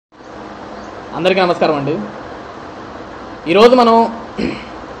అందరికీ నమస్కారం అండి. ఈరోజు మనం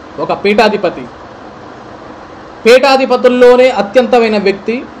ఒక పీఠాధిపతుల్లోనే అత్యంతమైన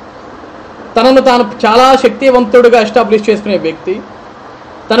వ్యక్తి, తనను తాను చాలా శక్తివంతుడిగా ఎస్టాబ్లిష్ చేసుకునే వ్యక్తి,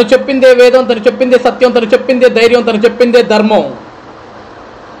 తను చెప్పిందే వేదం, తను చెప్పిందే సత్యం, తను చెప్పిందే ధైర్యం, తను చెప్పిందే ధర్మం,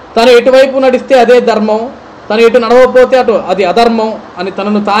 తను ఎటువైపు నడిస్తే అదే ధర్మం, తను ఎటు నడవకపోతే అటు అది అధర్మం అని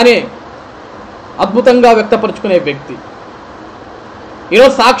తనను తానే అద్భుతంగా వ్యక్తపరుచుకునే వ్యక్తి.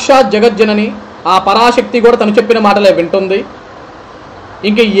 ఈరోజు సాక్షాత్ జగజ్జనని ఆ పరాశక్తి కూడా తను చెప్పిన మాటలే వింటుంది.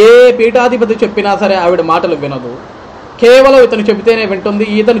 ఇంక ఏ పీఠాధిపతి చెప్పినా సరే ఆవిడ మాటలు వినదు, కేవలం ఇతను చెబితేనే వింటుంది.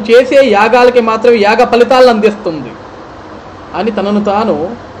 ఇతను చేసే యాగాలకి మాత్రమే యాగ ఫలితాలను అందిస్తుంది అని తనను తాను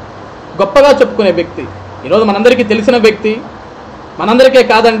గొప్పగా చెప్పుకునే వ్యక్తి. ఈరోజు మనందరికీ తెలిసిన వ్యక్తి, మనందరికీ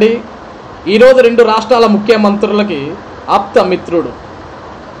కాదండి, ఈరోజు 2 రాష్ట్రాల ముఖ్యమంత్రులకి ఆప్త మిత్రుడు.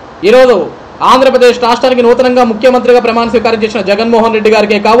 ఈరోజు ఆంధ్రప్రదేశ్ రాష్ట్రానికి నూతనంగా ముఖ్యమంత్రిగా ప్రమాణ స్వీకారం చేసిన జగన్మోహన్ రెడ్డి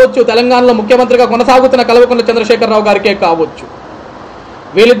గారికే కావచ్చు, తెలంగాణలో ముఖ్యమంత్రిగా కొనసాగుతున్న కల్వకుంట్ల చంద్రశేఖరరావు గారికే కావచ్చు,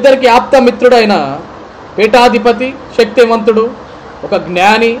 వీళ్ళిద్దరికీ ఆప్త మిత్రుడైన పీఠాధిపతి, శక్తివంతుడు, ఒక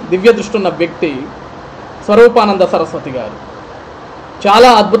జ్ఞాని, దివ్య దృష్టి ఉన్న వ్యక్తి స్వరూపానంద సరస్వతి గారు.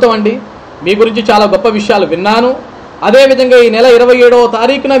 చాలా అద్భుతం అండి. మీ గురించి చాలా గొప్ప విషయాలు విన్నాను. అదేవిధంగా ఈ నెల 27వ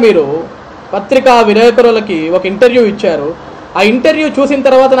తారీఖున మీరు పత్రికా విలేకరులకి ఒక ఇంటర్వ్యూ ఇచ్చారు. ఆ ఇంటర్వ్యూ చూసిన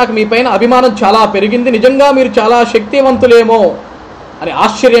తర్వాత నాకు మీ పైన అభిమానం చాలా పెరిగింది. నిజంగా మీరు చాలా శక్తివంతులేమో అని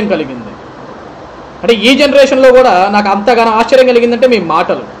ఆశ్చర్యం కలిగింది. అంటే ఈ జనరేషన్లో కూడా నాకు అంతగానో ఆశ్చర్యం కలిగిందంటే మీ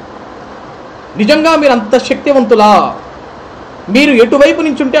మాటలు. నిజంగా మీరు అంత శక్తివంతులా? మీరు ఎటువైపు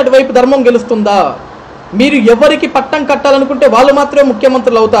నుంచి ఉంటే అటువైపు ధర్మం గెలుస్తుందా? మీరు ఎవరికి పట్టం కట్టాలనుకుంటే వాళ్ళు మాత్రమే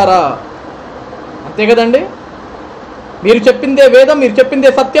ముఖ్యమంత్రులు అవుతారా? అంతే కదండి. మీరు చెప్పిందే వేదం, మీరు చెప్పిందే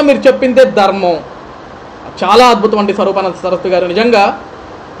సత్యం, మీరు చెప్పిందే ధర్మం. చాలా అద్భుతం అండి స్వరూపానంద సరస్వతి గారు. నిజంగా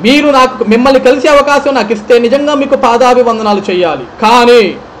మీరు మిమ్మల్ని కలిసే అవకాశం నాకు ఇస్తే నిజంగా మీకు పాదాభివందనాలు చేయాలి. కానీ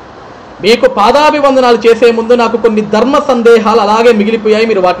మీకు పాదాభివందనాలు చేసే ముందు నాకు కొన్ని ధర్మ సందేహాలు అలాగే మిగిలిపోయాయి.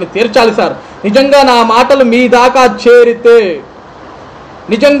 మీరు వాటిని తీర్చాలి సార్. నిజంగా నా మాటలు మీ దాకా చేరితే,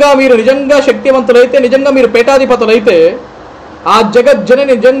 నిజంగా శక్తివంతులైతే, నిజంగా మీరు పీఠాధిపతులైతే, ఆ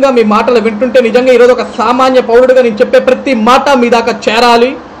జగజ్జనని నిజంగా మీ మాటలు వింటుంటే నిజంగా ఈరోజు ఒక సామాన్య పౌరుడిగా నేను చెప్పే ప్రతి మాట మీ దాకా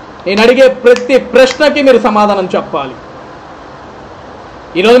చేరాలి. నేను అడిగే ప్రతి ప్రశ్నకి మీరు సమాధానం చెప్పాలి.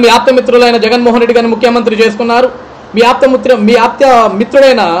 ఈరోజు మీ ఆప్తమిత్రులైన జగన్మోహన్ రెడ్డి గారిని ముఖ్యమంత్రి చేసుకున్నారు. మీ ఆప్త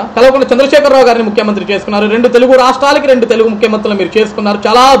మిత్రుడైన కల్వకుంట్ల చంద్రశేఖరరావు గారిని ముఖ్యమంత్రి చేసుకున్నారు. 2 తెలుగు రాష్ట్రాలకి 2 తెలుగు ముఖ్యమంత్రులు మీరు చేసుకున్నారు.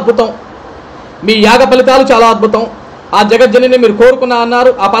 చాలా అద్భుతం. మీ యాగ ఫలితాలు చాలా అద్భుతం. ఆ జగజ్జనిని మీరు కోరుకున్నా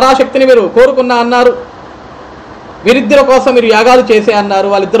అన్నారు, ఆ పరాశక్తిని మీరు కోరుకున్నా అన్నారు, వీరిద్దరి కోసం మీరు యాగాలు చేసే అన్నారు.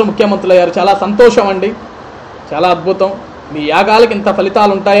 వాళ్ళిద్దరు ముఖ్యమంత్రులు అయ్యారు. చాలా సంతోషం అండి, చాలా అద్భుతం. మీ యాగాలకు ఇంత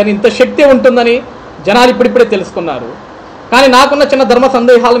ఫలితాలు ఉంటాయని, ఇంత శక్తి ఉంటుందని జనాలు ఇప్పుడిప్పుడే తెలుసుకున్నారు. కానీ నాకున్న చిన్న ధర్మ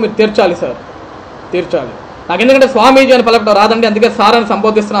సందేహాలు మీరు తీర్చాలి సార్, తీర్చాలి. నాకు ఎందుకంటే స్వామీజీ అని పలకడం రాదండి, అందుకే సార్ అని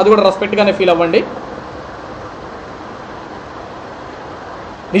సంబోధిస్తున్నా. అది కూడా రెస్పెక్ట్గానే ఫీల్ అవ్వండి.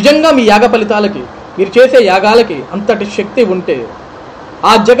 నిజంగా మీ యాగ ఫలితాలకి, మీరు చేసే యాగాలకి అంతటి శక్తి ఉంటే,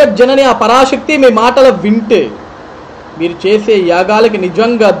 ఆ జగజ్జనని, ఆ పరాశక్తి మీ మాటలు వింటే, మీరు చేసే యాగాలకి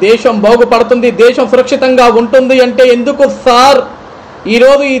నిజంగా దేశం బాగుపడుతుంది, దేశం సురక్షితంగా ఉంటుంది. అంటే ఎందుకు సార్?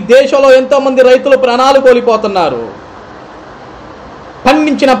 ఈరోజు ఈ దేశంలో ఎంతోమంది రైతులు ప్రాణాలు కోల్పోతున్నారు.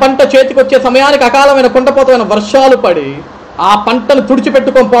 పండించిన పంట చేతికొచ్చే సమయానికి అకాలమైన కుండపోతమైన వర్షాలు పడి ఆ పంటను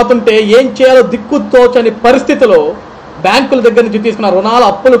తుడిచిపెట్టుకొని పోతుంటే ఏం చేయాలో దిక్కు తోచని పరిస్థితిలో బ్యాంకుల దగ్గర నుంచి తీసుకున్న రుణాలు,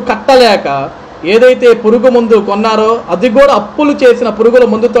 అప్పులు కట్టలేక ఏదైతే పురుగు మందు కొన్నారో అది కూడా అప్పులు చేసిన పురుగుల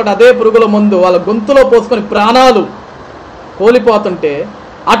మందుతో, అదే పురుగుల మందు వాళ్ళ గొంతులో పోసుకొని ప్రాణాలు కోల్పోతుంటే,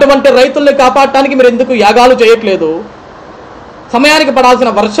 అటువంటి రైతుల్ని కాపాడటానికి మీరు ఎందుకు యాగాలు చేయట్లేదు? సమయానికి పడాల్సిన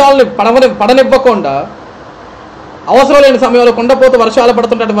వర్షాలని పడనివ్వకుండా అవసరం లేని సమయంలో కుండపోత వర్షాలు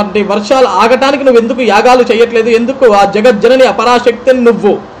పడుతున్నటువంటి వర్షాలు ఆగటానికి నువ్వు ఎందుకు యాగాలు చేయట్లేదు? ఎందుకు ఆ జగజ్జనని, ఆ పరాశక్తిని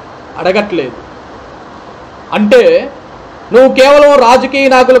నువ్వు అడగట్లేదు? అంటే నువ్వు కేవలం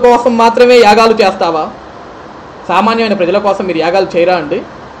రాజకీయ నాయకుల కోసం మాత్రమే యాగాలు చేస్తావా? సామాన్యమైన ప్రజల కోసం మీరు యాగాలు చేయరా అండి?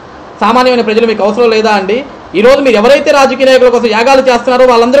 సామాన్యమైన ప్రజలు మీకు అవసరం లేదా అండి? ఈరోజు మీరు ఎవరైతే రాజకీయ నాయకుల కోసం యాగాలు చేస్తున్నారో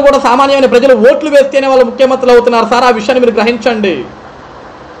వాళ్ళందరూ కూడా సామాన్యమైన ప్రజలు ఓట్లు వేస్తేనే వాళ్ళు ముఖ్యమంత్రులు అవుతున్నారు సార్. ఆ విషయాన్ని మీరు గ్రహించండి.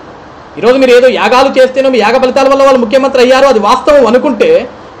 ఈరోజు మీరు ఏదో యాగాలు చేస్తేనో మీ యాగ ఫలితాల వల్ల వాళ్ళు ముఖ్యమంత్రి అయ్యారు, అది వాస్తవం అనుకుంటే,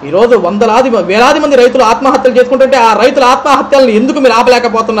 ఈరోజు వేలాది మంది రైతులు ఆత్మహత్యలు చేసుకుంటుంటే ఆ రైతుల ఆత్మహత్యలను ఎందుకు మీరు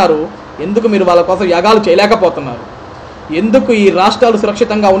ఆపలేకపోతున్నారు? ఎందుకు మీరు వాళ్ళ కోసం యాగాలు చేయలేకపోతున్నారు? ఎందుకు ఈ రాష్ట్రాలు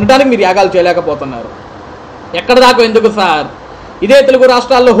సురక్షితంగా ఉండడానికి మీరు యాగాలు చేయలేకపోతున్నారు? ఎక్కడ దాకా ఎందుకు సార్? ఇదే తెలుగు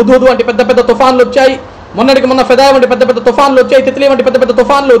రాష్ట్రాల్లో హుదూదు వంటి పెద్ద పెద్ద తుఫాన్లు వచ్చాయి, మొన్నటికి మొన్న ఫెదా వంటి పెద్ద పెద్ద తుఫాన్లు వచ్చాయి, తిత్లీ వంటి పెద్ద పెద్ద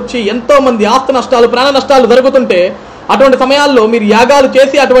తుఫాన్లు వచ్చి ఎంతో మంది ఆస్తి నష్టాలు, ప్రాణ నష్టాలు జరుగుతుంటే అటువంటి సమయాల్లో మీరు యాగాలు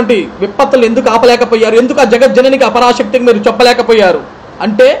చేసి అటువంటి విపత్తులు ఎందుకు ఆపలేకపోయారు? ఎందుకు ఆ జగజ్జననికి, అపరాశక్తికి మీరు చెప్పలేకపోయారు?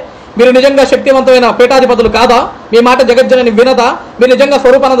 అంటే మీరు నిజంగా శక్తివంతమైన పీఠాధిపతులు కాదా? మీ మాట జగజ్జనని వినదా? మీరు నిజంగా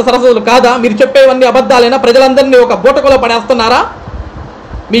స్వరూపానంద సరస్వతులు కాదా? మీరు చెప్పేవన్నీ అబద్ధాలైనా ప్రజలందరినీ ఒక బూటకులో పడేస్తున్నారా?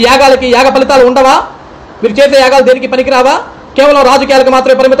 మీ యాగాలకి యాగ ఫలితాలు ఉండవా? మీరు చేసే యాగాలు దేనికి పనికిరావా? కేవలం రాజకీయాలకు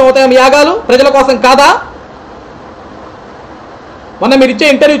మాత్రమే పరిమితం అవుతాయా మీ యాగాలు? ప్రజల కోసం కాదా? మొన్న మీరు ఇచ్చే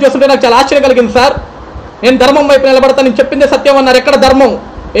ఇంటర్వ్యూ చూస్తుంటే నాకు చాలా ఆశ్చర్యం కలిగింది సార్. నేను ధర్మం వైపు నిలబడతాను, నేను చెప్పిందే సత్యం అన్నారు. ఎక్కడ ధర్మం?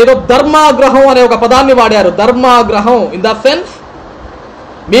 ఏదో ధర్మాగ్రహం అనే ఒక పదాన్ని వాడారు. ధర్మాగ్రహం ఇన్ ద సెన్స్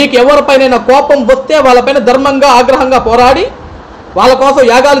మీకు ఎవరిపైన కోపం వస్తే వాళ్ళపైన ధర్మంగా ఆగ్రహంగా పోరాడి వాళ్ళ కోసం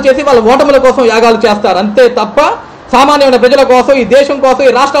యాగాలు చేసి వాళ్ళ ఓటముల కోసం యాగాలు చేస్తారు. అంతే తప్ప సామాన్యమైన ప్రజల కోసం, ఈ దేశం కోసం,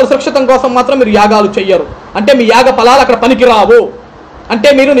 ఈ రాష్ట్రాల సురక్షితం కోసం మాత్రం మీరు యాగాలు చెయ్యరు. అంటే మీ యాగ ఫలాలు అక్కడ పనికిరావు. అంటే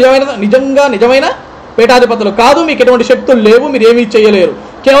మీరు నిజమైన పీఠాధిపతులు కాదు. మీకు ఎటువంటి శక్తులు లేవు. మీరు ఏమీ చేయలేరు.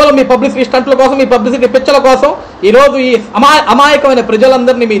 కేవలం మీ పబ్లిసిటీ స్టంట్ల కోసం, మీ పబ్లిసిటీ పిచ్చల కోసం ఈరోజు ఈ అమాయకమైన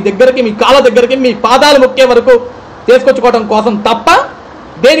ప్రజలందరినీ మీ దగ్గరికి, మీ కాళ్ళ దగ్గరికి, మీ పాదాలు మొక్కే వరకు తీసుకొచ్చుకోవడం కోసం తప్ప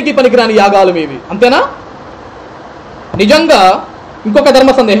దేనికి పనికిరాని యాగాలు మీవి. అంతేనా? నిజంగా ఇంకొక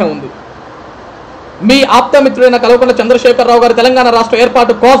ధర్మ సందేహం ఉంది. మీ ఆప్తమిత్రుడైన కల్వకుంట్ల చంద్రశేఖరరావు గారు తెలంగాణ రాష్ట్ర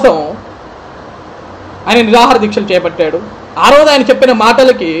ఏర్పాటు కోసం ఆయన నిరాహార దీక్షలు చేపట్టాడు. ఆ రోజు ఆయన చెప్పిన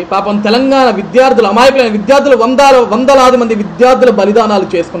మాటలకి పాపం తెలంగాణ విద్యార్థులు, అమాయకులైన విద్యార్థులు, వందలాది మంది విద్యార్థులు బలిదానాలు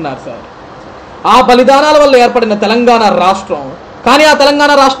చేసుకున్నారు సార్. ఆ బలిదానాల వల్ల ఏర్పడిన తెలంగాణ రాష్ట్రం, కానీ ఆ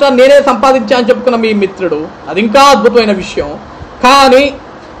తెలంగాణ రాష్ట్రాన్ని నేనే సంపాదించా అని చెప్పుకున్న మీ మిత్రుడు, అది ఇంకా అద్భుతమైన విషయం. కానీ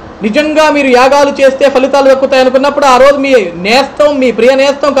నిజంగా మీరు యాగాలు చేస్తే ఫలితాలు దక్కుతాయి అనుకున్నప్పుడు ఆ రోజు మీ ప్రియ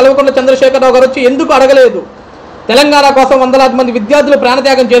నేస్తం కల్వకుంట్ల చంద్రశేఖరరావు గారు వచ్చి ఎందుకు అడగలేదు? తెలంగాణ కోసం వందలాది మంది విద్యార్థులు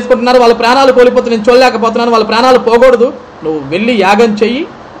ప్రాణత్యాగం చేసుకుంటున్నారు, వాళ్ళ ప్రాణాలు కోల్పోతే నేను చూడలేకపోతున్నాను, వాళ్ళ ప్రాణాలు పోకూడదు, నువ్వు వెళ్ళి యాగం చెయ్యి,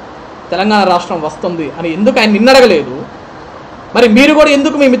 తెలంగాణ రాష్ట్రం వస్తుంది అని ఎందుకు ఆయన నిన్నడగలేదు? మరి మీరు కూడా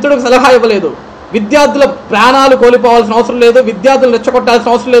ఎందుకు మీ మిత్రుడికి సలహా ఇవ్వలేదు? విద్యార్థుల ప్రాణాలు కోల్పోవాల్సిన అవసరం లేదు, విద్యార్థులు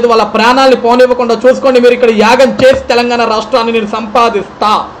రెచ్చగొట్టాల్సిన అవసరం లేదు, వాళ్ళ ప్రాణాలని పోనివ్వకుండా చూసుకోండి, మీరు ఇక్కడ యాగం చేసి తెలంగాణ రాష్ట్రాన్ని నేను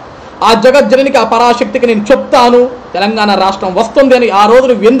సంపాదిస్తా, ఆ జగజ్జననికి, ఆ పరాశక్తికి నేను చెప్తాను, తెలంగాణ రాష్ట్రం వస్తుంది అని ఆ రోజు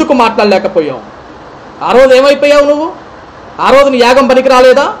నువ్వు ఎందుకు మాట్లాడలేకపోయావు? ఆ రోజు ఏమైపోయావు నువ్వు? ఆ రోజు నీ యాగం పనికి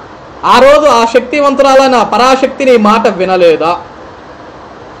రాలేదా? ఆ రోజు ఆ శక్తివంతురాలైన పరాశక్తి నీ మాట వినలేదా?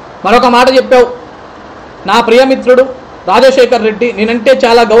 మరొక మాట చెప్పావు, నా ప్రియమిత్రుడు రాజశేఖర్ రెడ్డి నేనంటే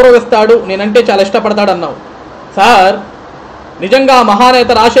చాలా గౌరవిస్తాడు, నేనంటే చాలా ఇష్టపడతాడు అన్నావు. సార్, నిజంగా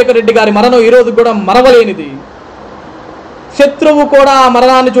మహానేత రాజశేఖర్ రెడ్డి గారి మరణం ఈరోజు కూడా మరవలేనిది. శత్రువు కూడా ఆ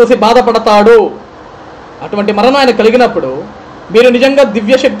మరణాన్ని చూసి బాధపడతాడు. అటువంటి మరణం ఆయన కలిగినప్పుడు మీరు నిజంగా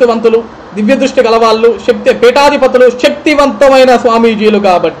దివ్యశక్తివంతులు, దివ్య దృష్టి గలవాళ్ళు, పీఠాధిపతులు, శక్తివంతమైన స్వామీజీలు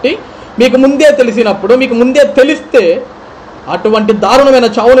కాబట్టి మీకు ముందే తెలిసినప్పుడు, మీకు ముందే తెలిస్తే అటువంటి దారుణమైన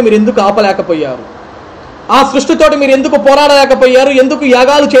చావును మీరు ఎందుకు ఆపలేకపోయారు? ఆ సృష్టితోటి మీరు ఎందుకు పోరాడలేకపోయారు? ఎందుకు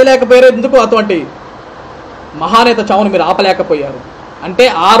యాగాలు చేయలేకపోయారు? ఎందుకు అటువంటి మహానేత చావును మీరు ఆపలేకపోయారు? అంటే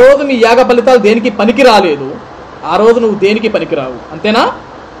ఆ రోజు మీ యాగ ఫలితాలు దేనికి పనికి రాలేదు, ఆ రోజు నువ్వు దేనికి పనికిరావు. అంతేనా?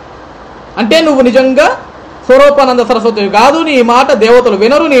 అంటే నువ్వు నిజంగా స్వరూపానంద సరస్వతి కాదు, నీ మాట దేవతలు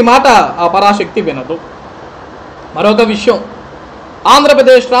వినరు, నీ మాట ఆ పరాశక్తి వినదు. మరొక విషయం,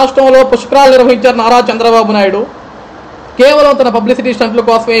 ఆంధ్రప్రదేశ్ రాష్ట్రంలో పుష్కరాలు నిర్వహించారు నారా చంద్రబాబు నాయుడు. కేవలం తన పబ్లిసిటీ స్టంట్ల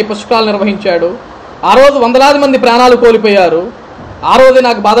కోసమే ఈ పుష్కరాలు నిర్వహించాడు. ఆ రోజు వందలాది మంది ప్రాణాలు కోల్పోయారు. ఆ రోజే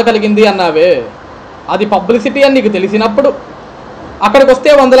నాకు బాధ కలిగింది అన్నావే, అది పబ్లిసిటీ అని నీకు తెలిసినప్పుడు, అక్కడికి వస్తే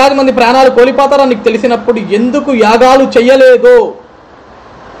వందలాది మంది ప్రాణాలు కోల్పోతారని నీకు తెలిసినప్పుడు ఎందుకు యాగాలు చెయ్యలేదు?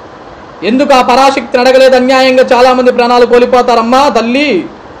 ఎందుకు ఆ పరాశక్తిని అడగలేదు? అన్యాయంగా చాలా మంది ప్రాణాలు కోల్పోతారమ్మా తల్లి,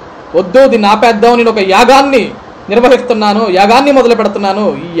 వద్దు, దీన్ని ఆపేద్దాం, నేను ఒక యాగాన్ని నిర్వహిస్తున్నాను, యాగాన్ని మొదలు పెడుతున్నాను,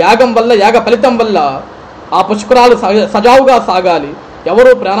 ఈ యాగం వల్ల, యాగ ఫలితం వల్ల ఆ పుష్కరాలు సజావుగా సాగాలి,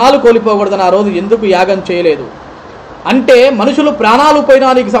 ఎవరు ప్రాణాలు కోల్పోకూడదని ఆ రోజు ఎందుకు యాగం చేయలేదు? అంటే మనుషులు ప్రాణాలు పోయినా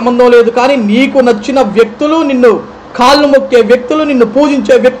నీకు సంబంధం లేదు, కానీ నీకు నచ్చిన వ్యక్తులు, నిన్ను కాళ్ళు మొక్కే వ్యక్తులు, నిన్ను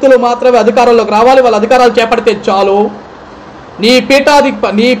పూజించే వ్యక్తులు మాత్రమే అధికారంలోకి రావాలి. వాళ్ళ అధికారాలు చేపడితే చాలు. నీ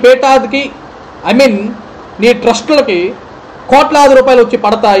పీఠాదికి నీ ట్రస్టులకి కోట్లాది రూపాయలు వచ్చి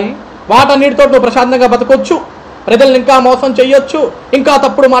పడతాయి. వాటన్నిటితో నువ్వు ప్రశాంతంగా బతకొచ్చు, ప్రజల్ని ఇంకా మోసం చెయ్యొచ్చు, ఇంకా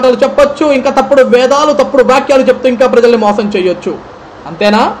తప్పుడు మాటలు చెప్పొచ్చు, ఇంకా తప్పుడు వేదాలు, తప్పుడు వాక్యాలు చెప్తూ ఇంకా ప్రజల్ని మోసం చెయ్యొచ్చు.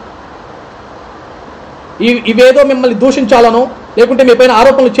 అంతేనా? ఇవేదో మిమ్మల్ని దూషించాలనో లేకుంటే మీ పైన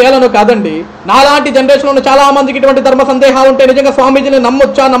ఆరోపణలు చేయాలనో కాదండి. నాలాంటి జనరేషన్లో ఉన్న చాలా మందికి ఇటువంటి ధర్మ సందేహాలు ఉంటాయి. నిజంగా స్వామీజీని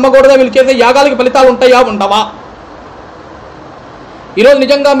నమ్మొచ్చా, నమ్మకూడదా, వీళ్ళు చేసే యాగాలకి ఫలితాలు ఉంటాయా, ఉండవా? ఈరోజు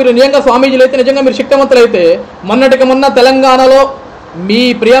మీరు నిజంగా స్వామీజీలు అయితే, నిజంగా మీరు శక్తివంతులు అయితే, మొన్నటికి మొన్న తెలంగాణలో మీ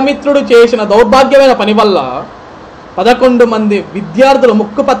ప్రియమిత్రుడు చేసిన దౌర్భాగ్యమైన పని వల్ల 11 మంది విద్యార్థులు,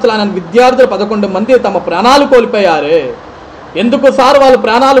 ముక్కుపచ్చలాన విద్యార్థులు 11 మంది తమ ప్రాణాలు కోల్పోయారే. ఎందుకు సార్ వాళ్ళు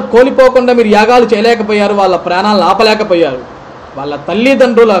ప్రాణాలు కోల్పోకుండా మీరు యాగాలు చేయలేకపోయారు? వాళ్ళ ప్రాణాలను ఆపలేకపోయారు? వాళ్ళ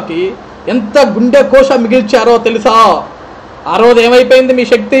తల్లిదండ్రులకి ఎంత గుండె కోశ మిగిల్చారో తెలుసా? ఆ రోజు ఏమైపోయింది మీ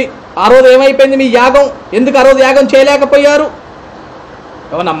శక్తి? ఆ రోజు ఏమైపోయింది మీ యాగం? ఎందుకు ఆ రోజు యాగం చేయలేకపోయారు?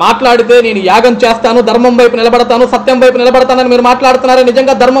 ఏమన్నా మాట్లాడితే నేను యాగం చేస్తాను, ధర్మం వైపు నిలబడతాను, సత్యం వైపు నిలబడతానని మీరు మాట్లాడుతున్నారా?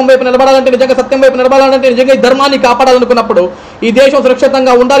 నిజంగా ధర్మం వైపు నిలబడాలంటే, నిజంగా సత్యం వైపు నిలబడాలంటే, నిజంగా ఈ ధర్మాన్ని కాపాడాలనుకున్నప్పుడు, ఈ దేశం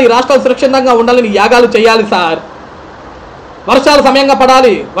సురక్షితంగా ఉండాలి, ఈ రాష్ట్రాలు సురక్షితంగా ఉండాలని యాగాలు చేయాలి సార్. వర్షాలు సమయంగా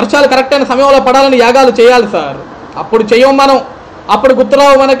పడాలి, వర్షాలు కరెక్ట్ అయిన సమయంలో పడాలని యాగాలు చేయాలి సార్. అప్పుడు చేయం మనం. అప్పుడు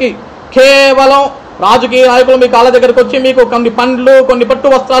గుర్తురావు మనకి. కేవలం రాజకీయ నాయకులు మీ కాళ్ళ దగ్గరకు వచ్చి మీకు కొన్ని పండ్లు, కొన్ని పట్టు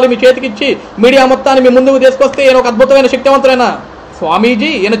వస్త్రాలు మీ చేతికిచ్చి మీడియా మొత్తాన్ని మీ ముందుకు తీసుకొస్తే ఈయన ఒక అద్భుతమైన శక్తివంతులైన స్వామీజీ,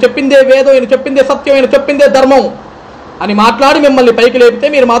 ఈయన చెప్పిందే వేదం, ఈయన చెప్పిందే సత్యం, ఈయన చెప్పిందే ధర్మం అని మాట్లాడి మిమ్మల్ని పైకి లేపితే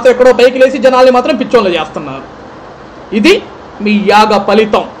మీరు మాత్రం ఎక్కడో పైకి లేసి జనాల్ని మాత్రం పిచ్చోళ్ళు చేస్తున్నారు. ఇది మీ యాగ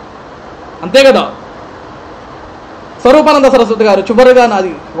ఫలితం, అంతే కదా? స్వరూపానంద సరస్వతి గారు, చివరిగా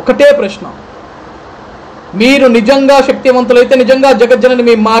నాది ఒకటే ప్రశ్న. మీరు నిజంగా శక్తివంతులైతే, నిజంగా జగజ్జనని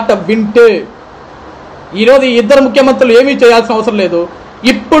మీ మాట వింటే, ఈరోజు ఈ ఇద్దరు ముఖ్యమంత్రులు ఏమీ చేయాల్సిన అవసరం లేదు.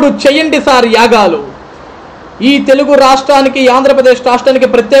 ఇప్పుడు చేయండి సార్ యాగాలు. ఈ తెలుగు రాష్ట్రానికి, ఆంధ్రప్రదేశ్ రాష్ట్రానికి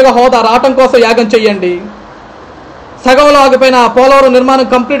ప్రత్యేక హోదా రావటం కోసం యాగం చేయండి. సగంలో ఆగిపోయిన పోలవరం నిర్మాణం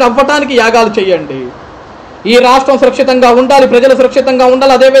కంప్లీట్ అవ్వటానికి యాగాలు చేయండి. ఈ రాష్ట్రం సురక్షితంగా ఉండాలి, ప్రజలు సురక్షితంగా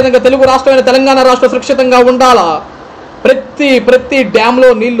ఉండాలి, అదేవిధంగా తెలుగు రాష్ట్రమైన తెలంగాణ రాష్ట్రం సురక్షితంగా ఉండాలా. ప్రతి డ్యాంలో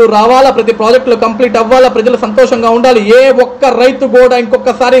నీళ్లు రావాలా, ప్రతి ప్రాజెక్టులు కంప్లీట్ అవ్వాలా, ప్రజలు సంతోషంగా ఉండాలి. ఏ ఒక్క రైతు కూడా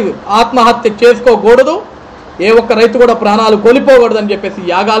ఇంకొకసారి ఆత్మహత్య చేసుకోకూడదు, ఏ ఒక్క రైతు కూడా ప్రాణాలు కోల్పోకూడదు అని చెప్పేసి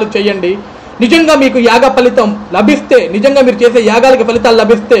యాగాలు చేయండి. నిజంగా మీకు యాగ ఫలితం లభిస్తే, నిజంగా మీరు చేసే యాగాలకి ఫలితాలు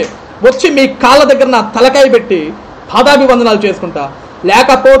లభిస్తే వచ్చి మీ కాళ్ళ దగ్గర నా తలకాయ పెట్టి పాదాభివందనాలు చేసుకుంటా.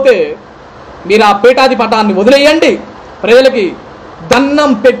 లేకపోతే మీరు ఆ పీఠాది పటాన్ని వదిలేయండి, ప్రజలకి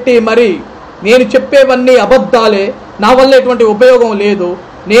దండం పెట్టి మరి నేను చెప్పేవన్నీ అబద్ధాలే, నా వల్ల ఎటువంటి ఉపయోగం లేదు,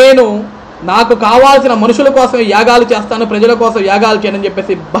 నాకు కావాల్సిన మనుషుల కోసం యాగాలు చేస్తాను, ప్రజల కోసం యాగాలు చేయనని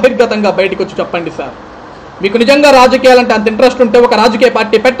చెప్పేసి బహిర్గతంగా బయటకు వచ్చి చెప్పండి సార్. మీకు నిజంగా రాజకీయాలంటే అంత ఇంట్రెస్ట్ ఉంటే ఒక రాజకీయ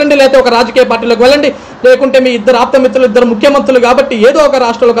పార్టీ పెట్టండి, లేకపోతే ఒక రాజకీయ పార్టీలోకి వెళ్ళండి, లేకుంటే మీ ఇద్దరు ఆప్తమిత్రులు, ఇద్దరు ముఖ్యమంత్రులు కాబట్టి ఏదో ఒక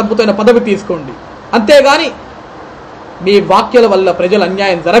రాష్ట్రంలో అద్భుతమైన పదవి తీసుకోండి. అంతేగాని మీ వాక్యాల వల్ల ప్రజలు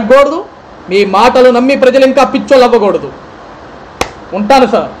అన్యాయం జరగకూడదు, మీ మాటలు నమ్మి ప్రజలు ఇంకా పిచ్చోళ్ళు అవ్వకూడదు. ఉంటాను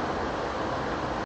సార్.